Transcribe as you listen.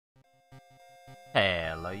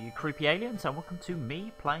Hello you creepy aliens and welcome to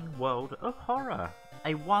me playing World of Horror.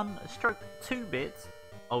 A 1/2-bit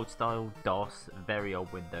old style DOS, very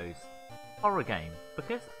old Windows horror game.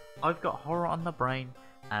 Because I've got horror on the brain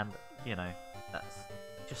and, you know, that's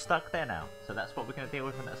just stuck there now. So that's what we're going to deal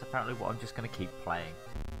with and that's apparently what I'm just going to keep playing.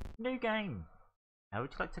 New game. How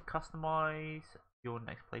would you like to customise your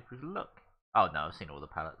next playthrough look? Oh no, I've seen all the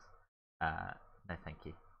palettes. No thank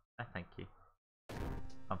you. No thank you.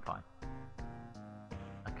 I'm fine.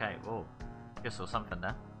 Okay, whoa, just saw something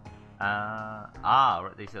there.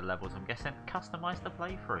 Right, these are the levels. I'm guessing customize the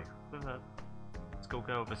playthrough with a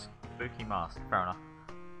schoolgirl with a spooky mask. Fair enough.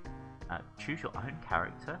 Choose your own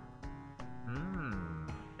character.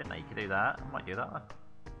 Didn't know you could do that. I might do that one.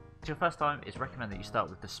 If it's your first time, it's recommended that you start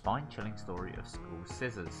with the spine-chilling story of School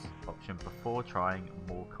Scissors option before trying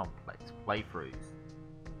more complex playthroughs.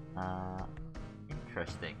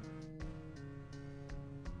 Interesting.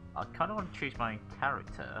 I kind of want to choose my own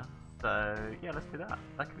character, so yeah, let's do that.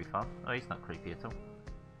 That could be fun. Oh, he's not creepy at all.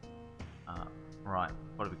 Right,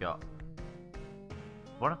 what have we got?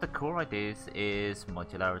 One of the core ideas is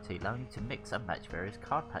modularity, allowing you to mix and match various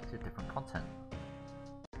card packs with different content.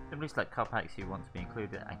 Simply select card packs you want to be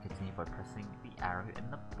included and continue by pressing the arrow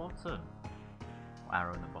in the bottom. Or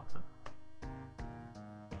arrow in the bottom.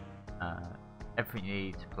 Everything you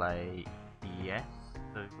need to play, yes,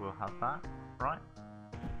 so we'll have that, right?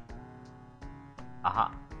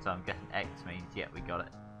 Aha, so I'm guessing X means, yeah, we got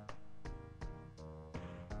it.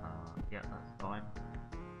 Yeah, that's fine.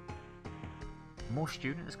 More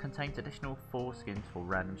students contains additional 4 skins for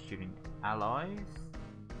random student allies.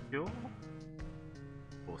 Sure.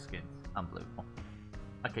 4 skins, unbelievable.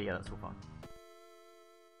 Okay, yeah, that's all fine.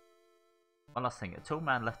 One last thing, a tall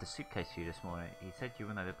man left a suitcase for you this morning. He said you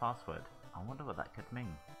will know the password. I wonder what that could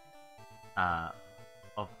mean.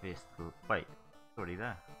 Obviously, wait, it's already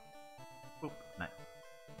there. Oop, no.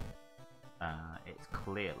 It's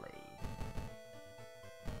clearly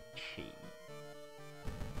cheese.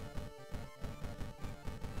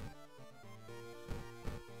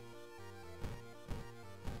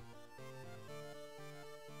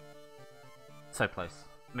 So close.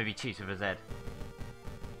 Maybe cheese with a Z.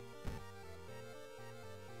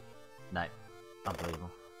 No. Unbelievable.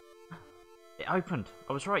 It opened!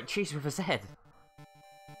 I was right, cheese with a Z!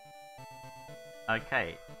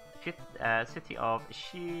 Okay. City of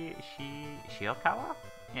Shiokawa?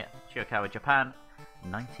 Yeah, Shiokawa, Japan,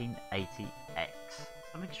 1980X.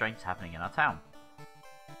 Something strange is happening in our town.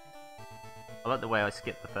 I like the way I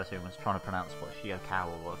skipped the first one, was trying to pronounce what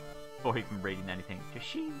Shiokawa was, before even reading anything. Just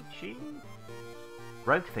she.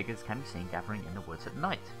 Rogue figures can be seen gathering in the woods at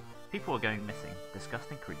night. People are going missing.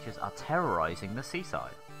 Disgusting creatures are terrorizing the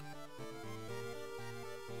seaside.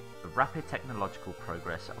 The rapid technological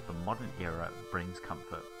progress of the modern era brings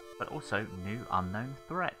comfort, but also new unknown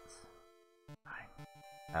threats.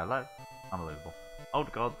 Hello. Unbelievable.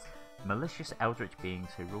 Old gods, malicious eldritch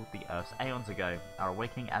beings who ruled the earth aeons ago, are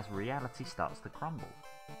awakening as reality starts to crumble.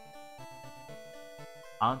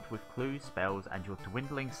 Armed with clues, spells, and your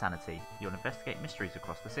dwindling sanity, you'll investigate mysteries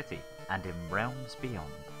across the city, and in realms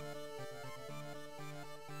beyond.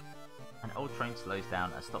 An old train slows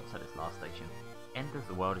down and stops at its last station. End of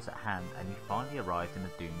the world is at hand, and you finally arrived in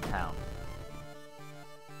the doomed town.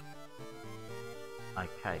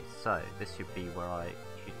 Okay, so this should be where I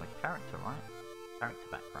choose my character, right? Character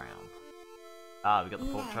background. We got the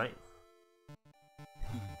portrait.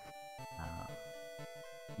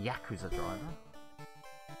 Yakuza driver.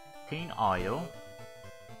 Teen idol.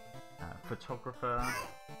 Photographer.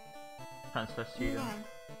 Transfer student.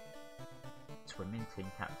 Swimming team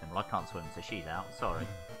captain. Well, I can't swim, so she's out. Sorry.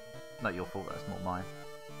 Not your fault, that's not mine.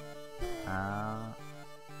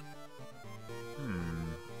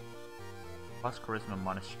 Plus charisma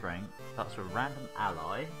minus strength. Starts with a random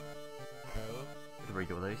ally. To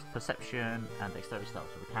read all these. Perception and dexterity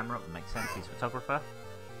starts with a camera. That makes sense, he's a photographer.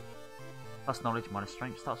 Plus knowledge minus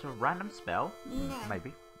strength starts with a random spell.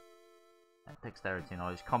 Maybe. Dexterity,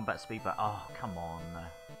 knowledge, combat speed, but oh, come on.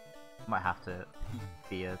 Might have to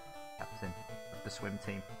be a captain of the swim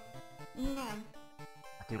team. I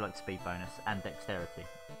do like speed bonus and dexterity.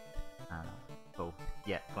 Cool.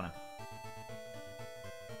 Yeah, got him.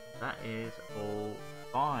 That is all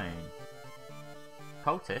fine.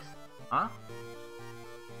 Cultist? Huh?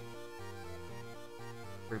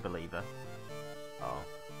 True believer. Oh.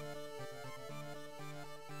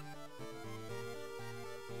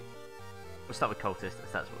 We'll start with cultist,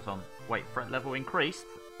 as that's what's on. Wait, threat level increased?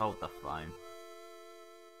 Hold the phone.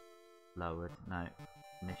 Lowered, no.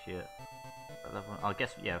 Initiate. Threat level, I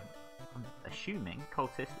guess, yeah. I'm assuming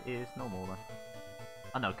cultist is normal then.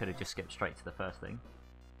 I know I could have just skipped straight to the first thing.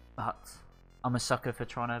 But I'm a sucker for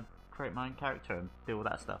trying to create my own character and do all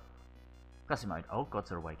that stuff. Classic mode, Old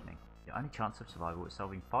Gods are awakening. The only chance of survival is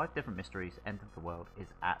solving 5 different mysteries. End of the world is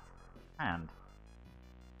at hand.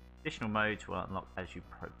 Additional modes will unlock as you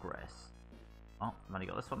progress. Oh, I've only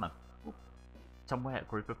got this one though. Ooh. Somewhere a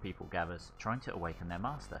group of people gathers, trying to awaken their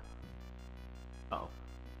master. Uh oh.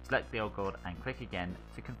 Select the Old God and click again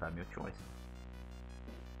to confirm your choice.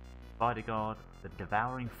 Spider God, the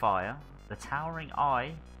Devouring Fire, the Towering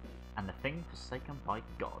Eye, and the Thing Forsaken by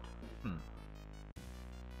God.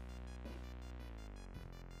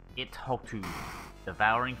 It's Hotu,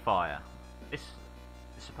 Devouring Fire. This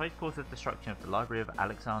is supposed to cause the destruction of the Library of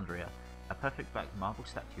Alexandria. A perfect black marble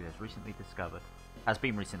statue has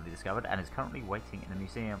been recently discovered and is currently waiting in the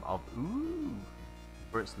Museum of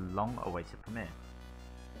for its long-awaited premiere.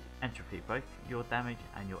 Entropy, both your damage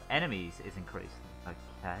and your enemies is increased.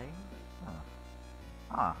 Okay.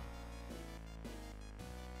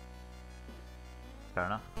 Fair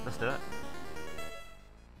enough. Let's do it.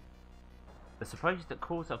 The supposed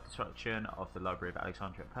cause of destruction of the Library of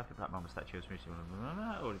Alexandria, perfect black marble statue is recently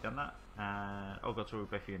already done that. And oh god, so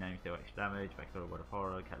both of your names deal extra damage, backstory, word of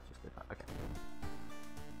horror, captures this. Okay.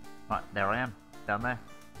 Right, there I am, down there.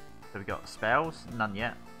 So we got spells, none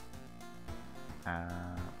yet.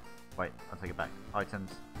 Wait, I'll take it back.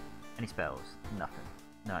 Items, any spells, nothing.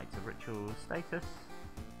 No, it's a ritual status.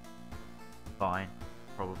 Fine,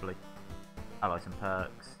 probably. Allies and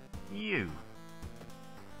perks. You.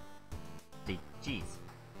 Jeez.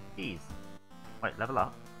 Wait, level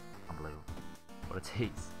up. Unbelievable. What a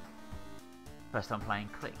tease. First time playing,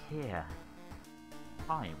 click here.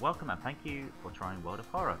 Hi, welcome and thank you for trying World of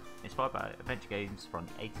Horror. Inspired by adventure games from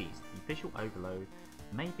the 80s, the visual overload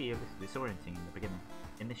may be a little disorienting in the beginning.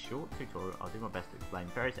 In this short tutorial, I'll do my best to explain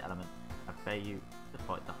various elements and prepare you to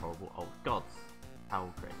fight the horrible old gods.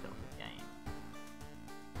 How creator of the game.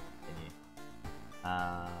 Continue.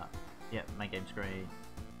 Yeah, main game screen.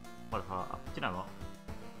 What if do you know what?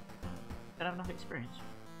 Don't have enough experience.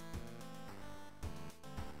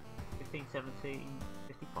 15, 17,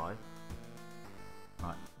 55.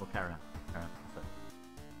 Right, we'll carry on.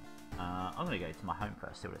 I'm gonna go to my home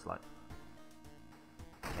first, see what it's like.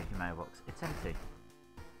 Check your mailbox. It's empty.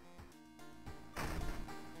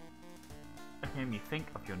 Okay, you think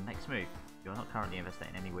of your next move. You're not currently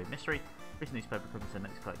investigating any weird mystery. Recent newspaper clippings and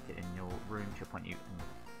next collected in your room to point you in the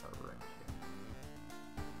direction.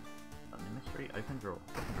 Mystery, open drawer.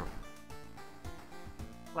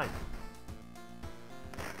 Play.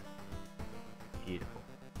 Beautiful.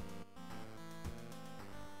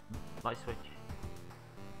 Light switch.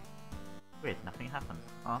 Weird, nothing happens.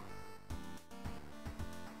 Don't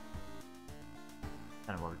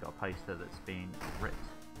know why we've got a poster that's been ripped,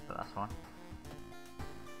 but that's fine.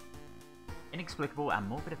 Inexplicable and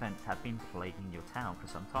morbid events have been plaguing your town for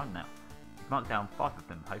some time now. You've marked down 5 of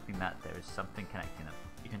them, hoping that there is something connecting them.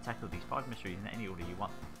 You can tackle these 5 mysteries in any order you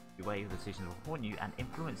want. Your way of decisions will haunt you and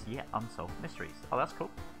influence yet unsolved mysteries. Oh, that's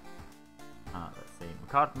cool. Let's see.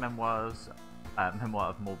 Macard Memoirs, Memoir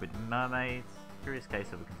of Morbid Mermaids, Curious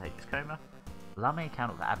Case of a Contagious Coma, Alarming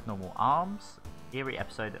Account of Abnormal Arms, Eerie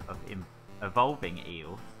Episode of Evolving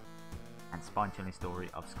Eels, and Spine-chilling Story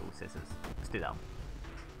of School Scissors. Let's do that one.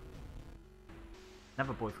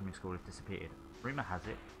 Another boy from your school has disappeared. Rumour has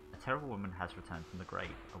it a terrible woman has returned from the grave,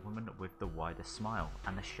 a woman with the widest smile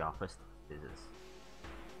and the sharpest scissors.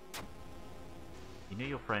 You knew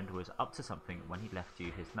your friend was up to something when he left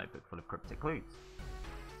you his notebook full of cryptic clues.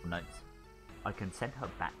 Notes. I can send her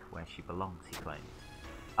back where she belongs, he claims.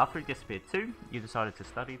 After he disappeared too, you decided to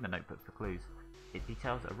study the notebook for clues. It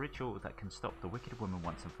details a ritual that can stop the wicked woman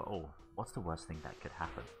once and for all. What's the worst thing that could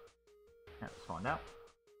happen? Let's find out.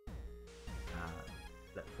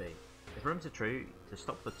 Let's see. If rumors are true, to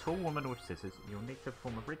stop the tall woman with scissors, you'll need to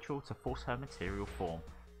perform a ritual to force her material form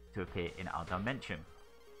to appear in our dimension.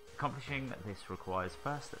 Accomplishing this requires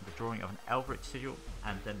first the drawing of an eldritch sigil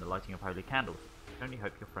and then the lighting of holy candles. You only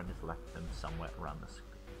hope your friend has left them somewhere around the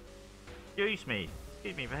school. Excuse me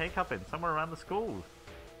for hiccuping, somewhere around the school.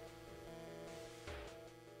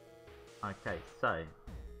 Okay, so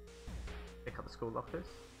pick up the school lockers.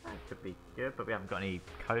 That could be good, but we haven't got any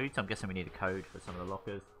codes. I'm guessing we need a code for some of the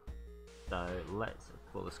lockers. So let's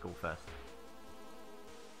explore the school first.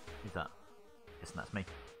 Who's that? Guessing that's me.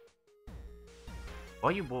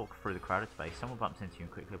 While you walk through the crowded space, someone bumps into you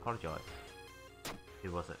and quickly apologise.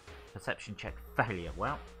 Who was it? Perception check failure.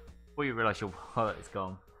 Well, before you realise your wallet is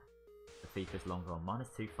gone, the thief is long gone.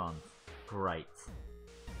 -2 funds. Great.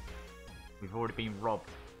 We've already been robbed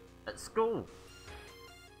at school.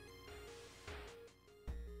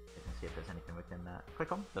 Let's see if there's anything we can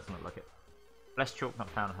click on. Doesn't look like it. Blessed chalk not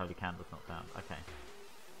found, holy candles not found. Okay.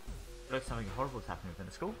 If something horrible is happening within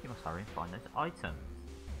the school, you must hurry and find those items.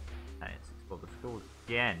 Okay, let's explore the school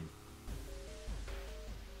again.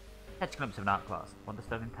 Catch a glimpse of an art class. One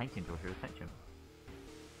disturbing painting draws your attention.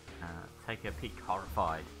 Take a peek,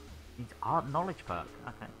 horrified. Needs art knowledge perk.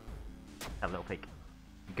 Okay. Have a little peek.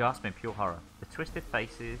 Gasp in pure horror. The twisted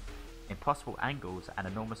faces, impossible angles, and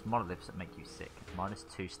enormous monoliths that make you sick.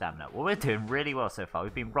 -2 stamina. Well, we're doing really well so far.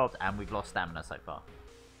 We've been robbed and we've lost stamina so far.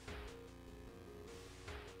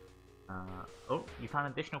 Oh, you found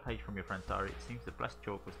an additional page from your friend's diary. It seems the blessed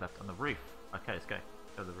chalk was left on the roof. Okay, let's go.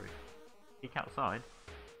 Go to the roof. Peek outside.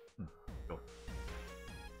 Sure.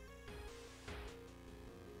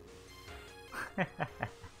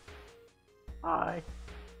 Hi.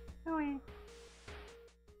 Who are you?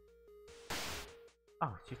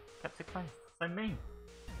 Oh, she kept it closed. So mean.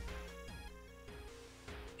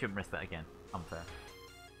 Shouldn't risk that again. Unfair.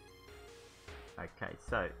 Okay,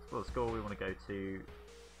 so explore the school. We want to go to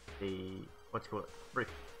the what do you call it?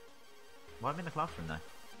 Roof. Why am I in the classroom though?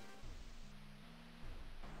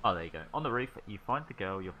 Oh, there you go. On the roof, you find the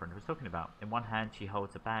girl your friend was talking about. In one hand, she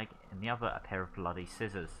holds a bag. In the other, a pair of bloody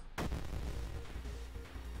scissors.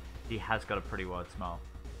 She has got a pretty wide smile.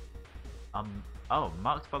 Oh,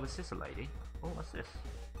 marked by the scissor lady. Oh, what's this?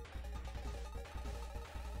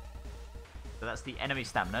 So that's the enemy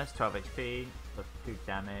stamina. It's 12 HP, plus 2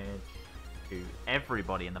 damage to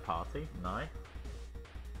everybody in the party. Nice.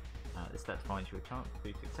 This stat finds you a chance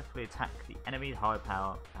to successfully attack the enemy. The higher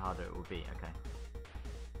power, the harder it will be. Okay.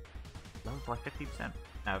 Lowered by 50%.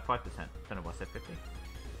 No, 5%. Don't know why I said 50.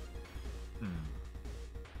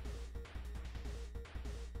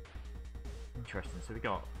 Interesting. So we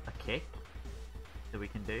got a kick that we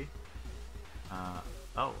can do.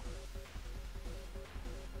 Oh.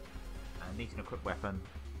 Needs an equipped weapon.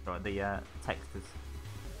 Right, the text has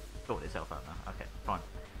sorted itself out now. Okay, fine.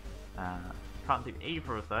 Can't do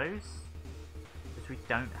either of those because we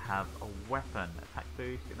don't have a weapon. Attack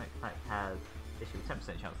boost. Your next attack has issue with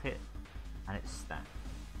 10% chance to hit, and it's stacked.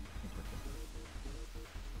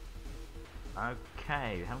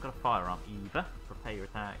 Okay, we haven't got a firearm either. Prepare your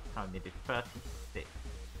attack. Time needed 36.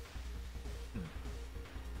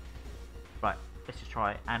 Right, let's just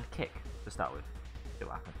try and kick to start with. See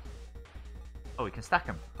what happens. Oh, we can stack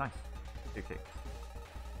them. Nice. 2 kicks.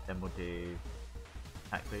 Then we'll do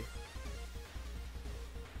attack boost.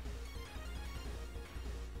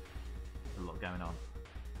 There's a lot going on.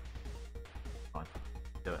 Fine.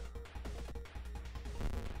 Do it.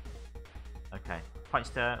 Okay. Punch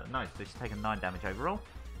to... Nice. So she's taken 9 damage overall.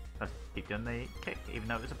 Let's keep doing the kick, even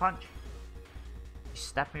though it was a punch. She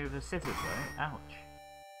stabbed me with the scissors though. Ouch.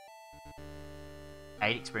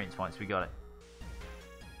 8 experience points. We got it.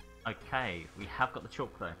 Okay. We have got the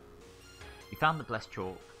chalk though. You found the blessed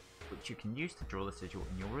chalk, which you can use to draw the sigil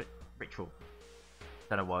in your ritual.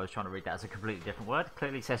 Don't know why I was trying to read that as a completely different word.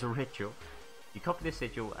 Clearly says a ritual. You copy the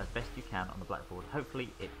sigil as best you can on the blackboard.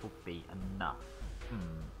 Hopefully it will be enough.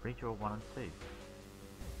 Redraw 1 and 2.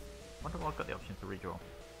 Wonder why I've got the option to redraw.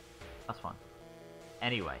 That's fine.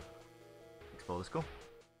 Anyway, explore the school.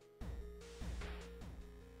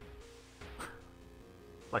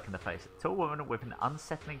 Like in the face. A tall woman with an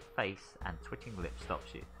unsettling face and twitching lips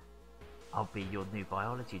stops you. I'll be your new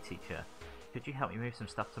biology teacher. Could you help me move some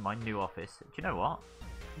stuff to my new office? Do you know what?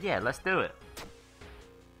 Yeah, let's do it.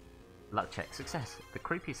 Luck check. Success. The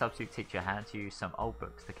creepy substitute teacher hands you some old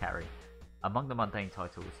books to carry. Among the mundane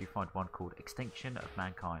titles, you find one called Extinction of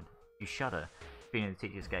Mankind. You shudder, feeling the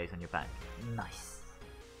teacher's gaze on your back. Nice.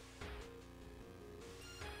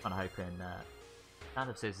 Kind of hoping... sound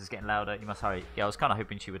of scissors is getting louder. You must hurry. Yeah, I was kind of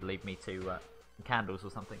hoping she would leave me to candles or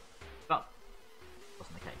something. But,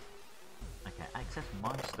 wasn't the case. Okay, access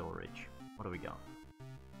my storage. What do we got?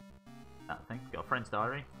 That thing. Got a friend's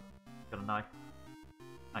diary. Got a knife.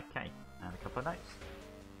 Okay, and a couple of notes.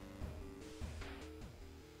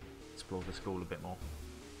 Explore the school a bit more.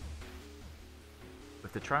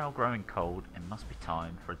 With the trail growing cold, it must be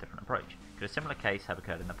time for a different approach. Could a similar case have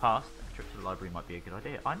occurred in the past? A trip to the library might be a good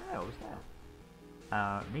idea. I know, I was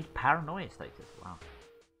there. Need paranoia status. Wow.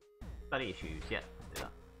 Study issues. Yeah, let's do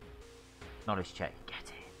that. Knowledge check. Get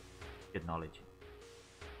it. Good knowledge.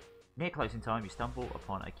 Near closing time, you stumble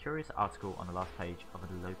upon a curious article on the last page of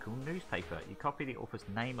a local newspaper. You copy the author's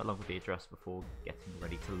name along with the address before getting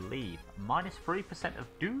ready to leave. -3% of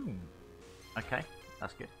doom. Okay,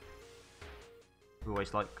 that's good. We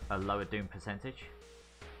always like a lower doom percentage.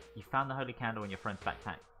 You found the holy candle in your friend's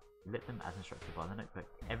backpack. You lit them as instructed by the notebook.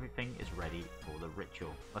 Everything is ready for the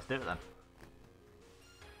ritual. Let's do it then.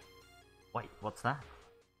 Wait, what's that?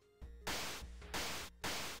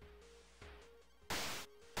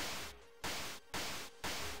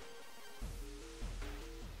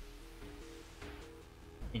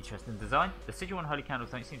 Interesting design. The sigil and holy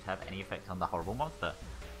candles don't seem to have any effect on the horrible monster.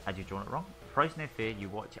 Had you drawn it wrong? Frozen in fear, you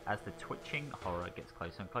watch as the twitching horror gets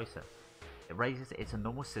closer and closer. It raises its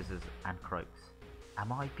enormous scissors and croaks.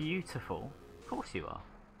 Am I beautiful? Of course you are.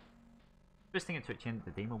 Twisting and twitching,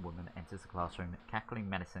 the demon woman enters the classroom, cackling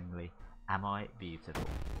menacingly. Am I beautiful?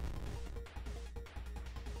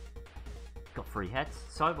 Got 3 heads.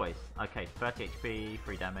 Sideways. Okay, 30 HP,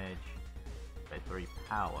 3 damage, 3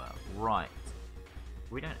 power. Right.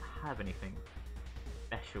 We don't have anything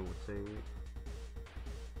special to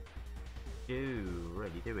do,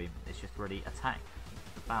 really, do we? It's just really attack.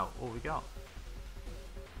 That's about all we got.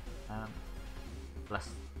 Let's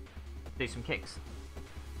do some kicks.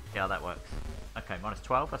 See how that works. Okay, minus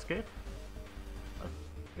 12, that's good. That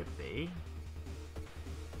could be.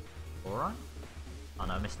 Alright. Oh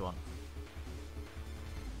no, I missed one.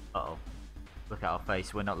 Uh oh. Look at our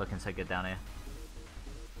face, we're not looking so good down here.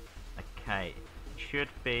 Okay, should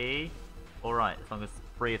be alright as long as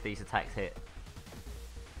 3 of these attacks hit.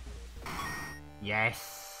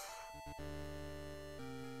 Yes!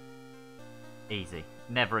 Easy.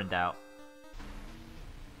 Never in doubt.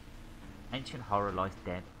 Ancient horror lies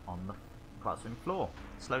dead on the classroom floor,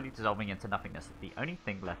 slowly dissolving into nothingness. The only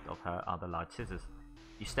thing left of her are the large scissors.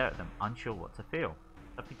 You stare at them, unsure what to feel.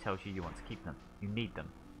 Something tells you you want to keep them. You need them.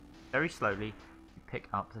 Very slowly, you pick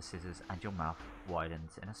up the scissors and your mouth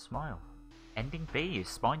widens in a smile. Ending B is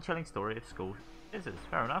spine-chilling story of school scissors.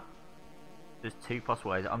 Fair enough. There's 2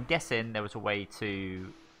 possible ways. I'm guessing there was a way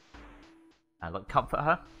to like comfort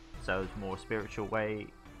her, so it's more a spiritual way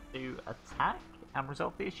to attack and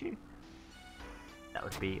resolve the issue. That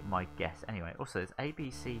would be my guess. Anyway, also there's A,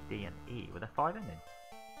 B, C, D, and E with a 5 ending.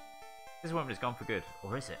 This woman is gone for good,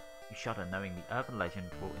 or is it? You shudder knowing the urban legend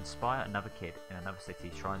will inspire another kid in another city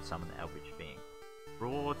to try and summon the eldritch being.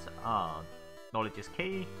 Rewards are knowledge is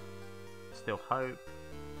key, still hope,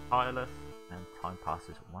 tireless, and time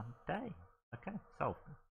passes 1 day. Okay, solved.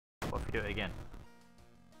 What if we do it again?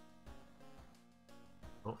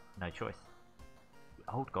 Oh, no choice.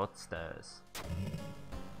 The old god stirs.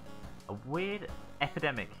 A weird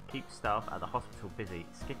epidemic keeps staff at the hospital busy.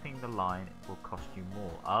 Skipping the line will cost you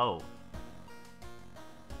more. Oh.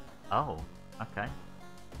 Oh, okay.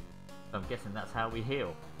 So I'm guessing that's how we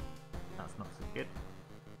heal. That's not so good.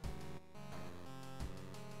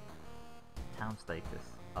 Town status.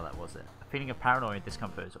 Oh, that was it. A feeling of paranoia and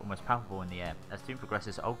discomfort is almost palpable in the air. As Doom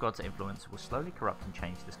progresses, Old God's influence will slowly corrupt and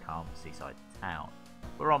change this calm seaside town.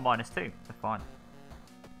 We're on -2, so fine.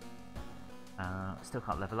 Still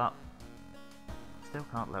can't level up. Still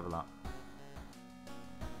can't level up.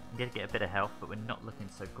 We did get a bit of health, but we're not looking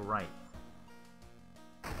so great.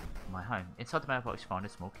 My home. Inside the mailbox, find a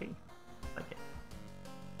small key. Take it.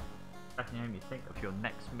 Back in your home, you think of your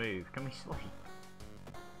next move. Can we sleep?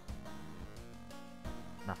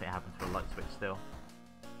 Nothing happens to a light switch still.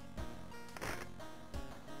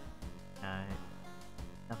 Okay.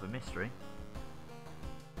 Another mystery.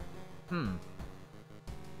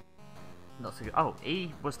 Not so good. Oh,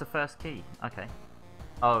 E was the first key. Okay.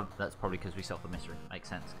 Oh, that's probably because we solved the mystery. Makes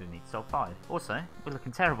sense, because we need to solve 5. Also, we're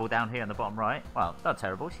looking terrible down here in the bottom right. Well, not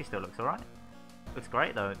terrible, she still looks alright. Looks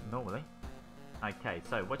great though, normally. Okay,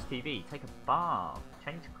 so watch TV, take a bath,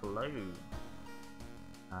 change clothes.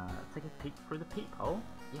 Take a peek through the peephole.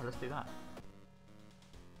 Yeah, let's do that.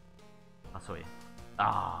 I saw you.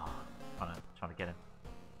 Ah, trying to get him.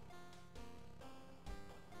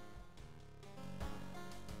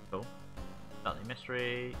 Cool. Start the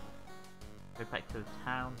mystery. Go back to the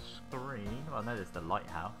town screen. Well, no, there's the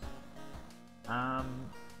lighthouse. Yeah,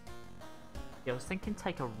 I was thinking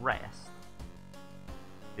take a rest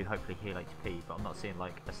to hopefully heal HP, but I'm not seeing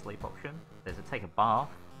like a sleep option. There's a take a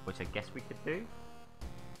bath, which I guess we could do.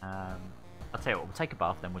 I'll tell you what, we'll take a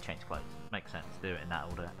bath, then we'll change clothes. Makes sense to do it in that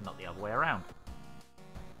order, and not the other way around.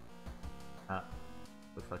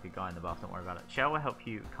 Looks like a guy in the bath, don't worry about it. Shower will help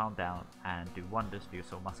you calm down and do wonders for your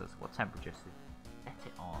sore muscles. What temperature? Set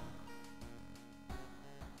it on.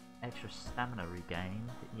 Extra stamina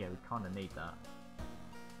regained. Yeah, we kind of need that.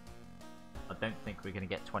 I don't think we're going to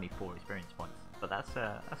get 24 experience points, but that's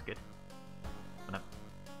good. Oh, no.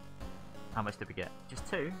 How much did we get? Just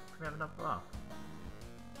 2? Can we have another bath?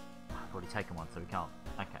 I've already taken one, so we can't.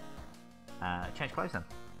 Okay. Change clothes then.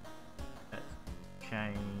 Let's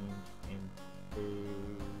change into...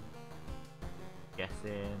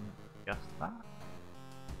 guessing just that.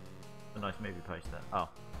 A nice movie poster. Oh.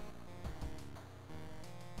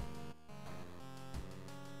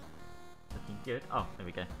 Looking good. Oh, there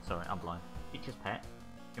we go. Sorry, I'm blind. Teacher's pet.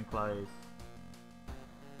 Gym clothes.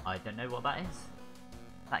 I don't know what that is.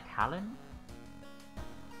 Is that Callan?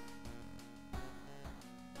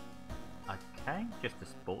 Okay. saying? Just a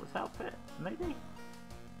sports outfit, maybe?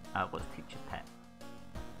 What's teacher's pet?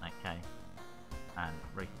 Okay. And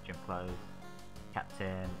regular gym clothes.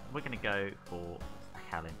 Captain. We're going to go for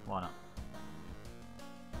Helen. Why not?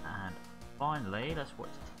 And finally, let's watch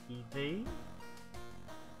TV.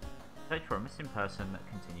 Search for a missing person that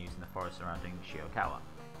continues in the forest surrounding Shiokawa.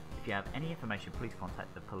 If you have any information, please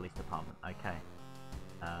contact the police department. Okay.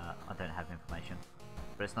 I don't have information,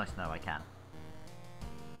 but it's nice to know I can.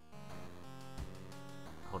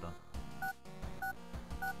 Hold on.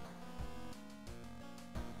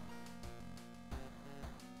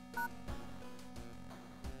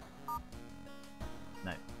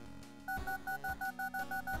 No.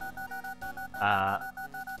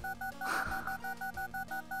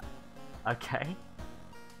 Okay.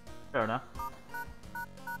 Fair enough.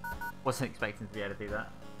 Wasn't expecting to be able to do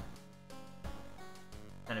that.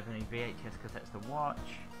 Don't have any VHS cassettes to watch.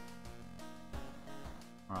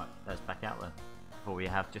 Alright, let's back out then. Before we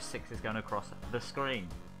have just sixes going across the screen.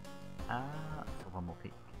 So one more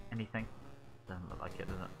peek. Anything? Doesn't look like it,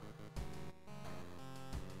 does it?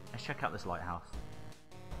 Let's check out this lighthouse.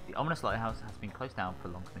 The ominous lighthouse has been closed down for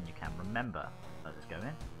longer than you can remember. Let's go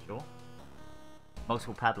in, sure.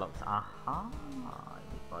 Multiple padlocks. Aha! I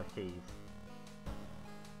need 5 keys.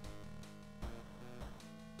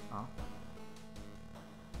 Oh.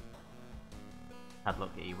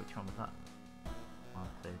 Padlock E, which one was that? 1,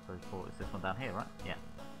 2, 3, 4. Is this one down here, right? Yeah.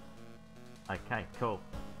 Okay, cool.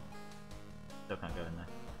 Still can't go in there.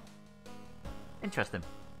 Interesting.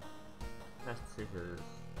 Best scissors.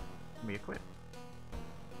 Can we equip?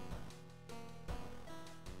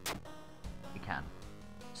 We can.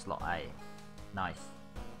 Slot A. Nice.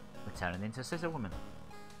 We're turning into Scissor Woman.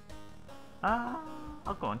 Oh,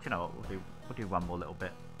 go on. Do you know what? We'll do one more little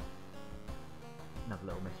bit. Another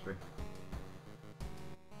little mystery.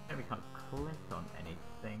 Maybe we can't click on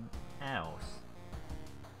anything else.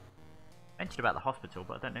 Mentioned about the hospital,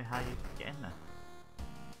 but I don't know how you get in there.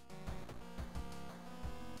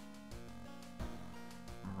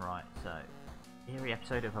 Right, so eerie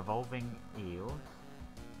episode of Evolving Eels.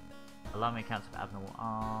 Alarming accounts of abnormal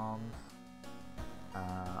arms.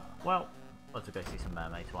 Well, let's go see some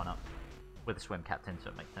mermaids, why not? With a swim captain, so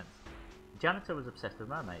it makes sense. The janitor was obsessed with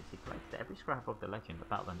mermaids. He collected every scrap of the legend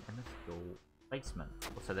about them in the school basement.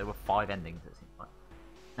 Also, there were 5 endings, it seems like.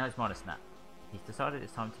 Now it's minus that. He's decided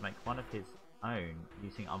it's time to make one of his own,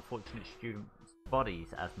 using unfortunate students'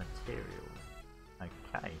 bodies as materials.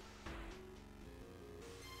 Okay.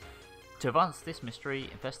 To advance this mystery,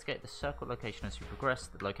 investigate the circle location as you progress.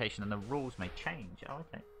 The location and the rules may change. Oh,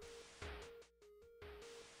 okay.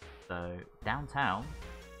 So, downtown.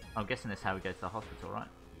 I'm guessing this is how we go to the hospital, right?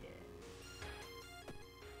 Yeah.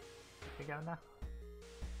 Can we go in there?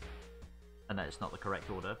 I know it's not the correct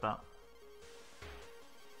order, but...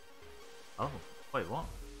 Oh, wait, what?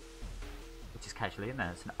 Which is casually in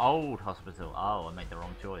there. It's an old hospital. Oh, I made the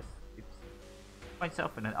wrong choice. Oops. Find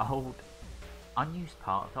yourself in an old, unused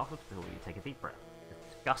part of the hospital. You take a deep breath.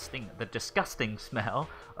 The disgusting smell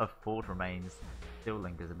of thawed remains still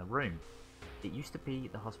lingers in the room. It used to be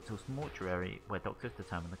the hospital's mortuary where doctors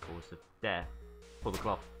determine the cause of death. Pull the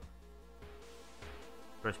cloth.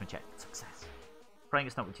 Grossman check. Success. Praying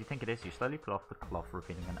it's not what you think it is, you slowly pull off the cloth,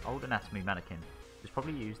 revealing an old anatomy mannequin. It was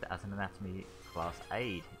probably used as an anatomy class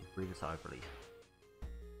aid. You breathe a sigh of relief.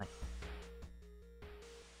 Nice.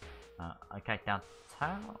 Okay,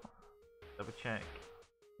 downtown. Double check.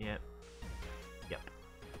 Yep. Yep.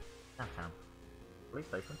 Downtown. Police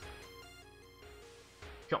station.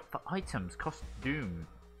 Shop for items. Costume.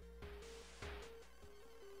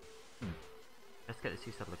 Let's get the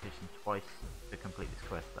seaside location twice to complete this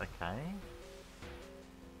quest. Okay.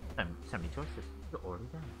 So many choices. You're already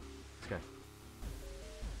there. Let's go.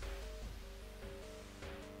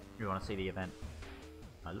 You want to see the event?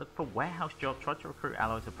 Look for warehouse job. Try to recruit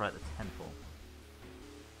allies to pray at the temple.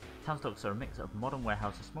 Town stocks are a mix of modern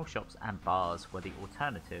warehouses, small shops, and bars where the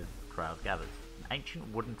alternative crowd gathers. An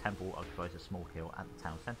ancient wooden temple occupies a small hill at the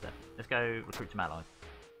town centre. Let's go recruit some allies.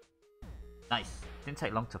 Nice. Didn't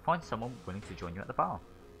take long to find someone willing to join you at the bar.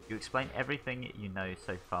 You explain everything you know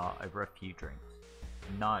so far over a few drinks.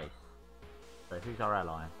 Nice. So who's our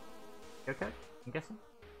ally? Okay, I'm guessing.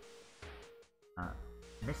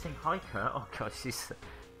 Missing hiker? Oh god, she's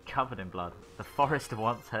covered in blood. The forest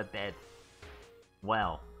wants her dead.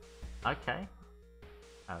 Well, okay.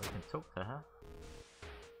 We can talk to her.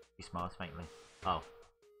 She smiles faintly. Oh.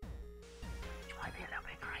 She might be a little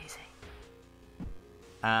bit crazy.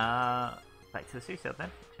 Back to the suicide then.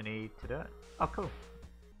 What do you need to do it? Oh cool.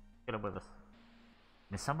 Get on with us.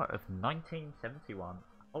 In the summer of 1971, a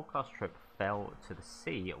whole class trip fell to the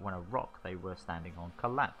sea when a rock they were standing on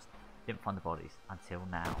collapsed. The Didn't find the bodies until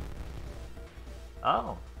now.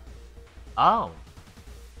 Oh. Oh.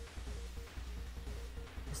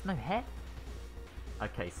 There's no head?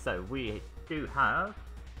 Okay, so we do have...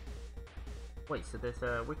 Wait, so there's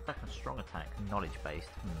a weak attack and strong attack, knowledge based.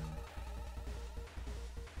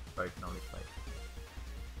 Both knowledge based.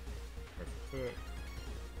 There's kick.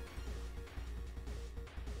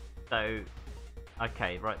 So,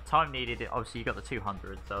 okay, right, time needed, obviously you got the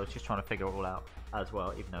 200, so I was just trying to figure it all out as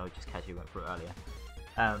well, even though I just casually went through it earlier.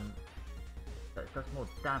 So it does more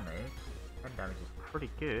damage, 10 damage is pretty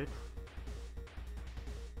good.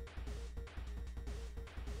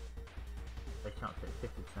 They chance at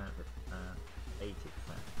 50% with 80%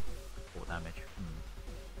 more damage.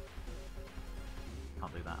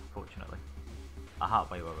 Can't do that, unfortunately. Aha,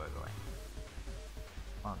 wait. 1,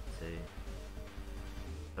 2,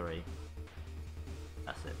 3.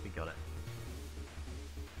 That's it, we got it.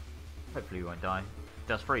 Hopefully we won't die.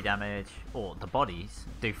 Does 3 damage, or the bodies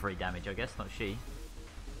do 3 damage, I guess, not she.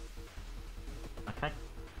 Okay.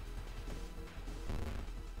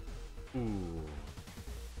 Ooh.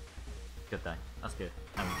 Good day, that's good.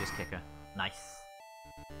 And we just kick her. Nice.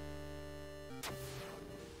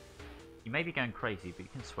 You may be going crazy, but you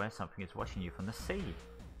can swear something is watching you from the sea.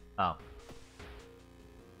 Oh.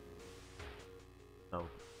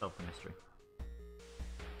 Solve the mystery.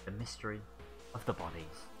 The mystery of the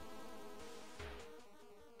bodies.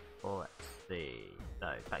 Well, let's see. So,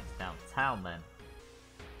 back to downtown then.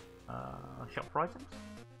 Shop for items?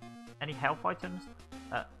 Any health items?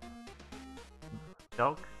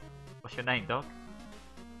 Dog? What's your name, dog?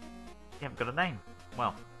 You haven't got a name.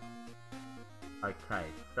 Well. Okay,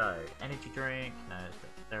 so, energy drink, no,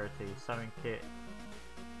 dexterity, sewing kit.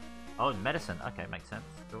 Oh, medicine. Okay, makes sense.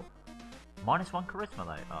 Cool. -1 charisma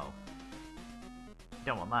though. Oh. You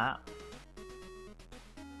don't want that.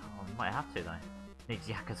 Oh, we might have to though. Needs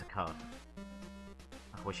Yakuza card.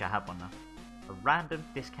 I wish I had one now. A random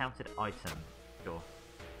discounted item. Sure.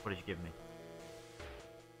 What did you give me?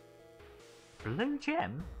 Blue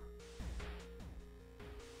gem?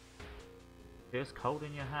 Feels cold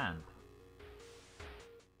in your hand.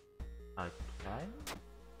 Okay.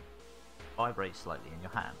 Vibrates slightly in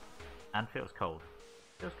your hand. And feels cold.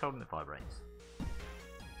 Feels cold and it vibrates.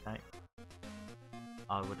 Okay.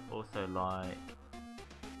 I would also like...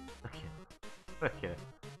 Look here.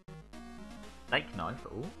 Steak knife.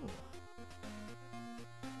 Ooh.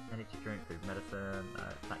 Energy drink, food, medicine,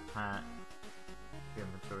 backpack, few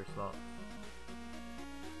inventory slots.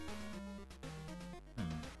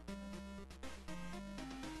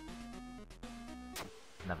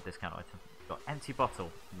 Another discount item. Got empty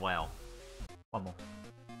bottle. Wow. One more.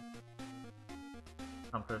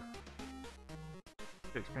 Compass.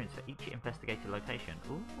 To experience for each investigated location.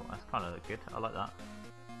 Ooh, that's kind of good. I like that.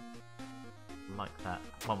 Like that.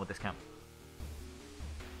 One more discount.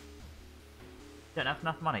 Don't have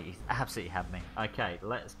enough money. He's absolutely had me. Okay,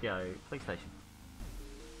 let's go. Police station.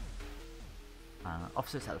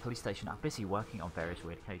 Officers at the police station are busy working on various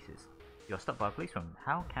weird cases. You are stopped by a policewoman.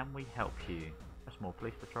 How can we help you? Press more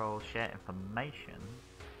police patrols. Share information.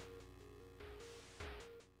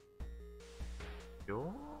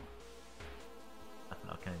 Sure. Nothing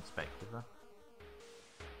I can inspect, is there?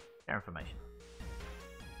 Share information.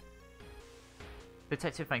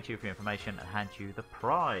 Detective thanks you for your information and hands you the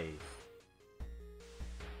prize.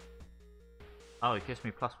 Oh, it gives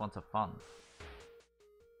me +1 to fun.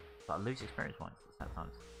 But I lose experience points at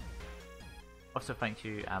times. Officer thanks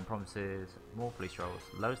you and promises more police rolls.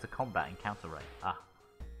 Lowers the combat encounter rate. Ah.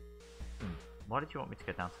 Why did you want me to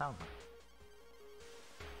go downtown then?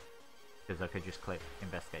 Because I could just click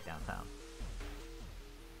investigate downtown.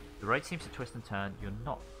 The road seems to twist and turn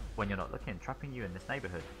when you're not looking, trapping you in this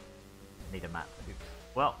neighborhood. Need a map. Oops.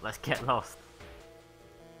 Well, let's get lost.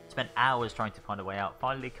 Spent hours trying to find a way out.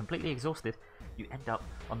 Finally, completely exhausted, you end up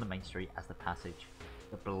on the main street as the passage.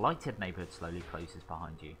 The blighted neighborhood slowly closes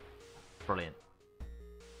behind you. Brilliant.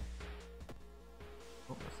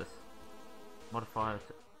 Oh, what's this? Modifier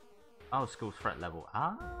to... Oh, school's threat level.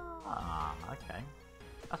 Ah, okay.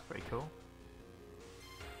 That's pretty cool.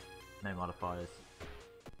 No modifiers.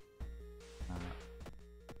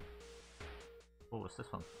 Oh, what's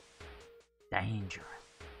this one? Dangerous.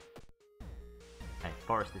 Hey,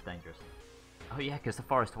 forest is dangerous. Oh yeah, because the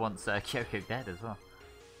forest wants Kyoko dead as well.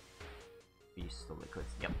 Use the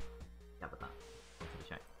liquids. Yep. With that. Wanted to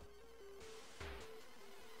check.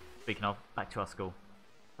 Speaking of, back to our school.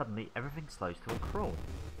 Suddenly, everything slows to a crawl.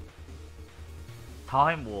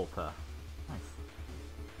 Time Warper.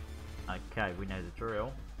 Nice. Okay, we know the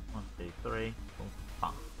drill. 1, 2, 3, 4,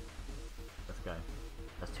 5. Let's go.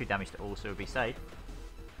 That's 2 damage to all, so we'll be safe.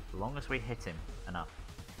 As long as we hit him enough.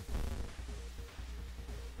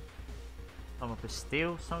 Someone could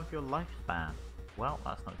steal some of your lifespan. Well,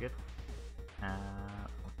 that's not good. 1,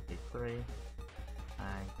 2, 3.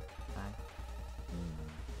 Bang, bang.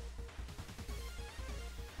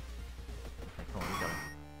 Okay, come on, we got him.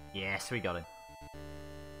 Yes, we got him.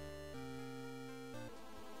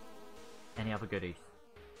 Any other goodies?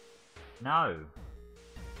 No.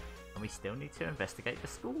 And we still need to investigate the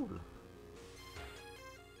school.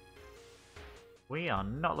 We are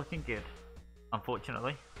not looking good,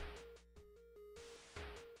 unfortunately.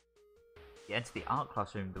 You enter the art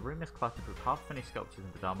classroom. The room is cluttered with half-finished sculptures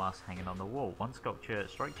and bizarre masks hanging on the wall. One sculpture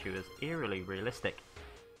strikes you as eerily realistic.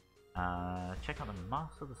 Check out the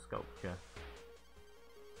mask of the sculpture.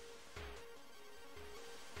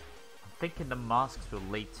 I'm thinking the masks will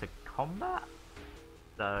lead to combat.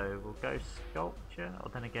 So we'll go sculpture, or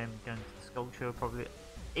then again going to the sculpture probably.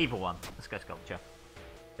 Either one. Let's go sculpture.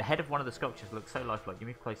 The head of one of the sculptures looks so lifelike. You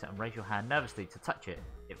move closer and raise your hand nervously to touch it.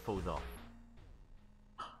 It falls off.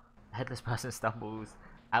 The headless person stumbles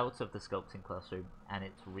out of the sculpting classroom and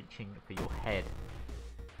it's reaching for your head.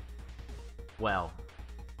 Well,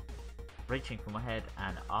 reaching for my head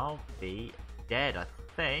and I'll be dead, I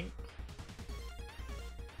think.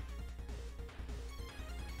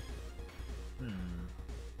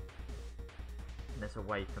 There's a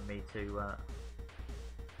way for me to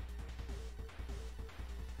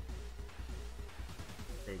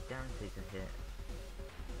be guaranteed to hit.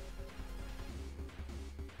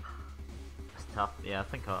 That's tough. Yeah, I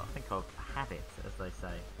think I've had it, as they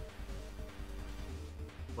say.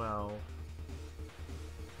 Well,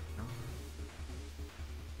 no.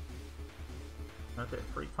 I'll do it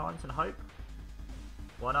 3 times and hope.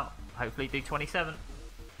 Why not? Hopefully do 27.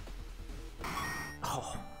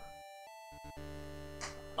 Oh.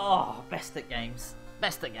 Oh, best at games.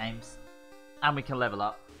 Best at games. And we can level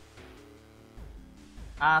up.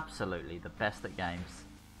 Absolutely the best at games.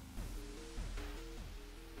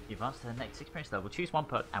 You advance to the next experience level. Choose 1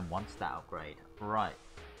 perk and 1 stat upgrade. Right.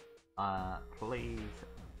 Please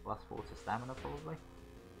 +4 to stamina probably.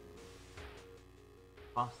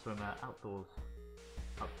 Fast swimmer outdoors.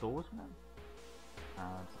 Outdoorsman?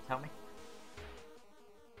 So tell me.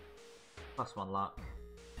 +1 luck.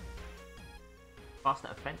 Faster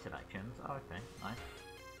offensive actions. Oh, okay, nice.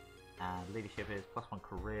 And leadership is +1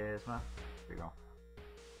 charisma. Reroll.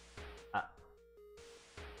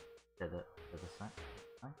 There's a set.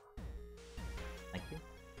 Nice. Thank you.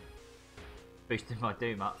 Boosted my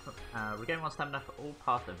doom up. Regain 1 stamina for all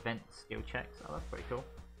past event skill checks. Oh, that's pretty cool.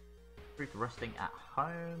 Improved resting at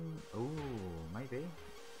home. Ooh, maybe.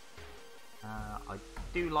 I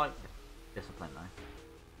do like discipline though.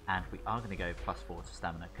 And we are going to go +4 to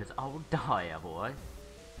stamina, because I will die otherwise.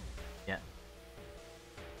 Yeah.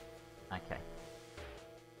 Okay.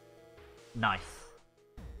 Nice.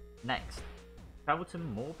 Next. Travel to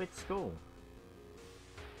Morbid School.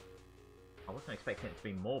 I wasn't expecting it to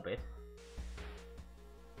be morbid.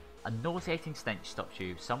 A nauseating stench stops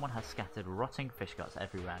you. Someone has scattered rotting fish guts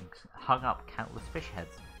everywhere and hung up countless fish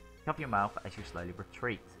heads. Cover your mouth as you slowly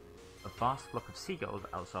retreat. A vast flock of seagulls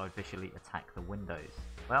outside visually attack the windows.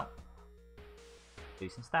 Well,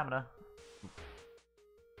 losing stamina.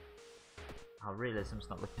 Our realism's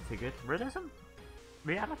not looking too good. Realism?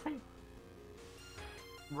 Reality?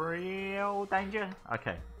 Real danger?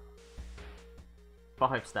 Okay.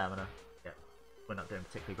 5 stamina. Yep, we're not doing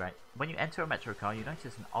particularly great. When you enter a metro car, you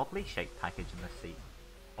notice an oddly shaped package in the seat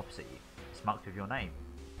opposite you. It's marked with your name.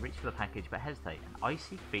 You reach for the package but hesitate, an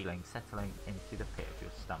icy feeling settling into the pit of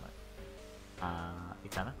your stomach.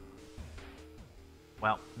 Examine.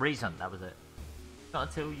 Well, reason, that was it. Not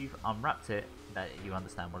until you've unwrapped it that you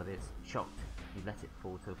understand what it is. Shocked, you let it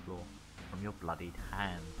fall to the floor from your bloodied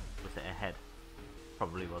hand. Was it a head?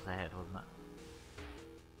 Probably was a head, wasn't it?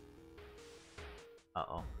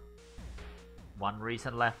 Uh-oh. 1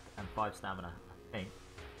 reason left and 5 stamina. I think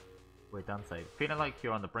we're done so. Feeling like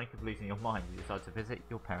you're on the brink of losing your mind, you decide to visit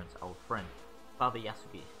your parents' old friend, Father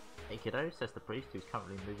Yasugi. Hey kiddo, says the priest, who's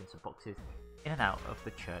currently moving some boxes in and out of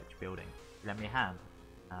the church building. Lend me a hand.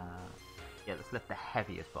 Yeah, let's lift the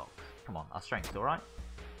heaviest box. Come on, our strength's alright.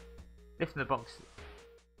 Lifting the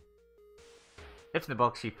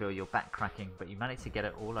box, you feel your back cracking, but you manage to get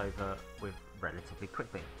it all over with relatively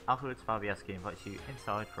quickly. Afterwards, Father Yasugi invites you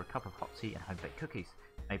inside for a cup of hot tea and home-baked cookies,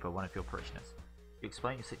 made by one of your parishioners. You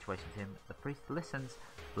explain your situation to him. The priest listens,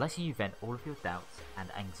 letting you vent all of your doubts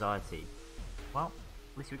and anxiety. Well,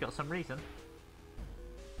 at least we got some reason.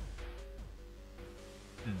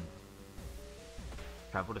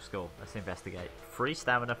 Travel to school. Let's investigate. 3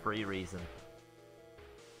 stamina, 3 reason.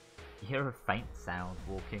 You hear a faint sound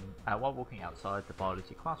while walking outside the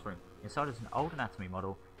biology classroom. Inside is an old anatomy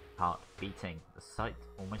model, heart beating. The sight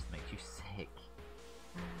almost makes you sick.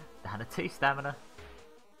 Down to 2 stamina.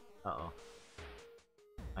 Uh-oh.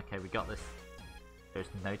 Okay, we got this. There's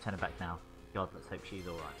no turning back now. God, let's hope she's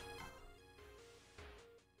alright.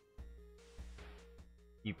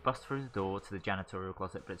 You bust through the door to the janitorial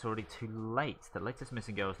closet, but it's already too late. The latest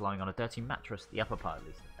missing girl is lying on a dirty mattress, the upper part at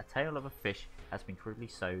least. A tail of a fish has been crudely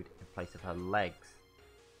sewed in place of her legs.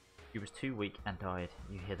 She was too weak and died,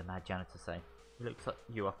 you hear the mad janitor say. He looks at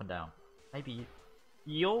you up and down. Maybe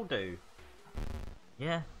you'll do.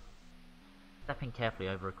 Yeah. Stepping carefully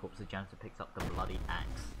over a corpse, the janitor picks up the bloody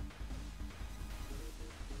axe.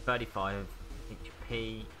 35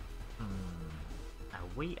 HP. Now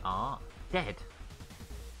we are dead.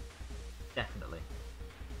 Definitely.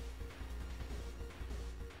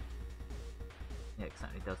 Yeah, it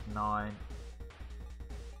only does 9.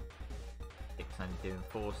 It's only doing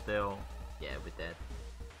 4 still. Yeah, we're dead.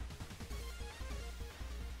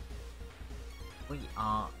 We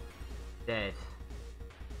are dead.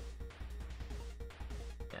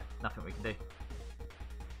 Yeah, nothing we can do.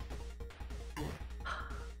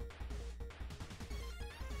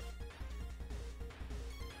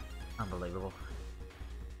 Unbelievable.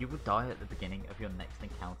 You will die at the beginning of your next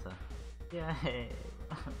encounter. Yay!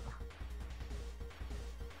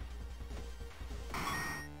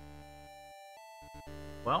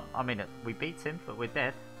 Well, I mean, we beat him, but we're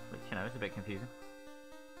dead, which, you know, is a bit confusing.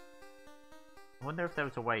 I wonder if there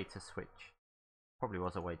was a way to switch. Probably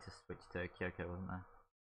was a way to switch to Kyoko, wasn't there?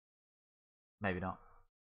 Maybe not.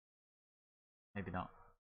 Maybe not.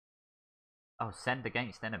 Oh, send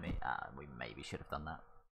against enemy. We maybe should have done that.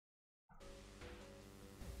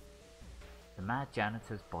 The mad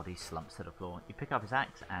janitor's body slumps to the floor. You pick up his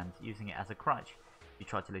axe and, using it as a crutch, you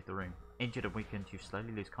try to leave the room. Injured and weakened, you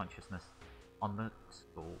slowly lose consciousness on the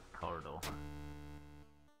school corridor.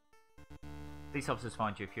 Police officers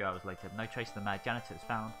find you a few hours later. No trace of the mad janitor is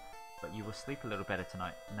found, but you will sleep a little better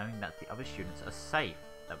tonight, knowing that the other students are safe.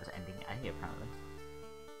 That was ending A, apparently.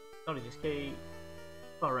 Knowledge is key.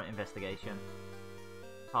 Thorough investigation.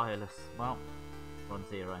 Tireless. Well, we're on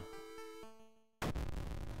 0.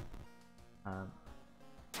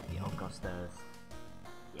 The old god stairs.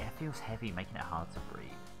 Yeah, it feels heavy, making it hard to breathe.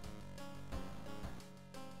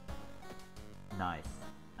 Nice.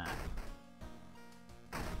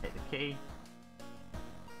 Take the key.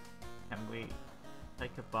 Can we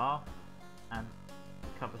take a bath and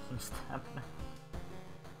recover some stamina?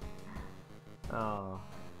 Oh.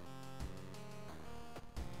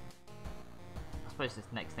 I suppose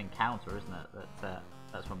this next encounter, isn't it?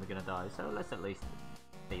 That's when we're gonna die. So let's at least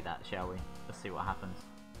see that, shall we? Let's see what happens.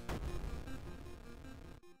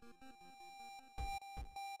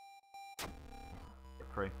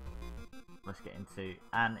 Get through. Let's get into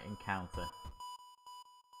an encounter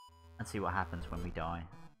and see what happens when we die.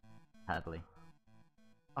 Sadly.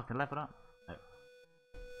 I can level up. No.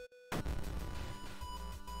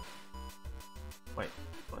 Wait,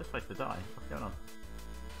 what was I supposed to die? What's going on?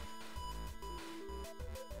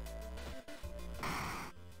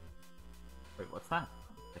 Wait, what's that?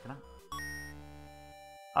 Check it out.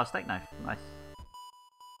 Oh, steak knife. Nice.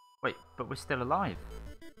 Wait, but we're still alive.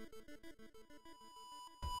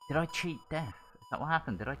 Did I cheat death? Is that what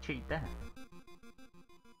happened? Did I cheat death?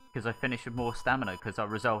 Because I finished with more stamina because I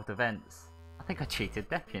resolved events. I think I cheated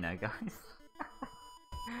death, you know, guys.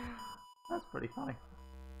 That's pretty funny.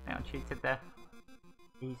 I cheated death.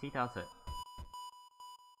 Easy does it.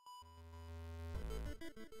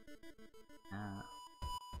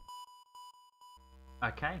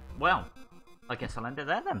 Okay, well, I guess I'll end it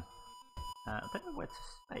there then. I don't know where to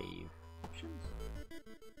save. Options?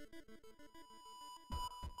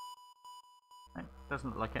 No, doesn't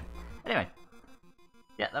look like it. Anyway,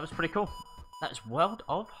 yeah, that was pretty cool. That's World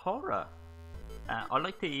of Horror. I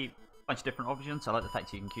like the bunch of different options. I like the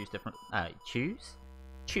fact you can choose different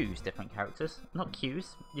choose different characters, not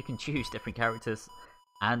queues. You can choose different characters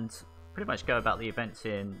and pretty much go about the events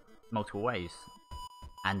in multiple ways.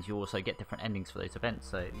 And you also get different endings for those events.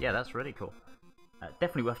 So yeah, that's really cool.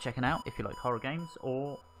 Definitely worth checking out if you like horror games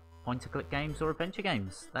or point-and-click games or adventure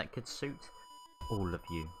games. That could suit all of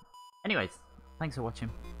you. Anyways, thanks for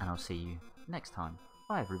watching, and I'll see you next time.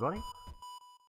 Bye, everybody.